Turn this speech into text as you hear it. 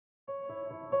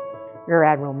Rear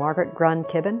Admiral Margaret Grun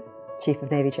Kibben, Chief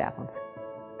of Navy Chaplains.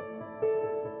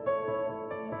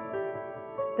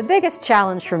 The biggest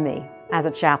challenge for me as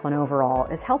a chaplain overall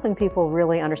is helping people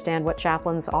really understand what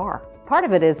chaplains are. Part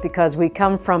of it is because we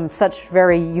come from such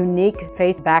very unique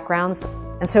faith backgrounds,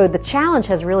 and so the challenge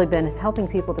has really been helping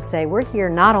people to say we're here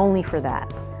not only for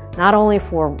that, not only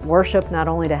for worship, not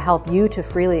only to help you to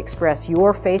freely express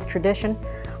your faith tradition.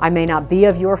 I may not be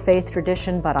of your faith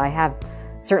tradition, but I have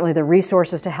certainly the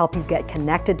resources to help you get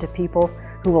connected to people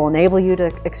who will enable you to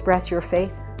express your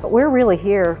faith. But we're really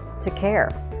here to care.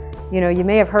 You know, you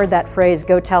may have heard that phrase,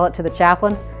 go tell it to the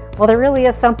chaplain. Well, there really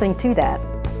is something to that.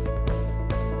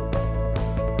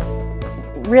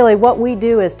 Really, what we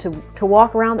do is to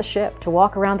walk around the ship, to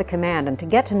walk around the command, and to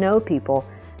get to know people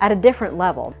at a different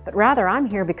level. But rather, I'm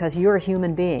here because you're a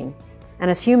human being.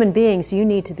 And as human beings, you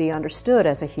need to be understood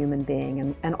as a human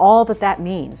being, and all that that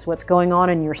means. What's going on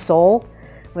in your soul,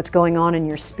 what's going on in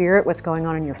your spirit, what's going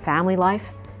on in your family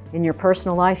life, in your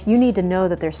personal life. You need to know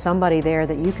that there's somebody there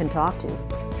that you can talk to.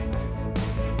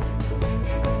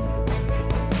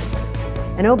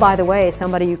 And oh, by the way,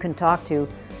 somebody you can talk to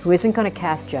who isn't going to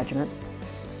cast judgment,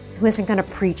 who isn't going to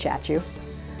preach at you,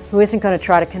 who isn't going to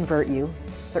try to convert you,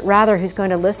 but rather who's going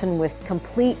to listen with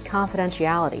complete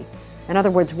confidentiality. In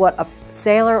other words, what a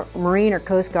sailor, Marine, or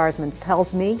Coast Guardsman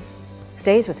tells me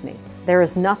stays with me. There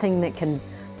is nothing that can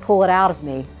pull it out of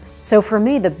me. So for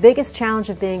me, the biggest challenge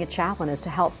of being a chaplain is to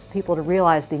help people to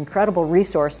realize the incredible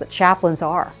resource that chaplains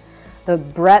are, the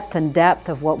breadth and depth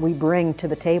of what we bring to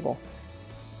the table.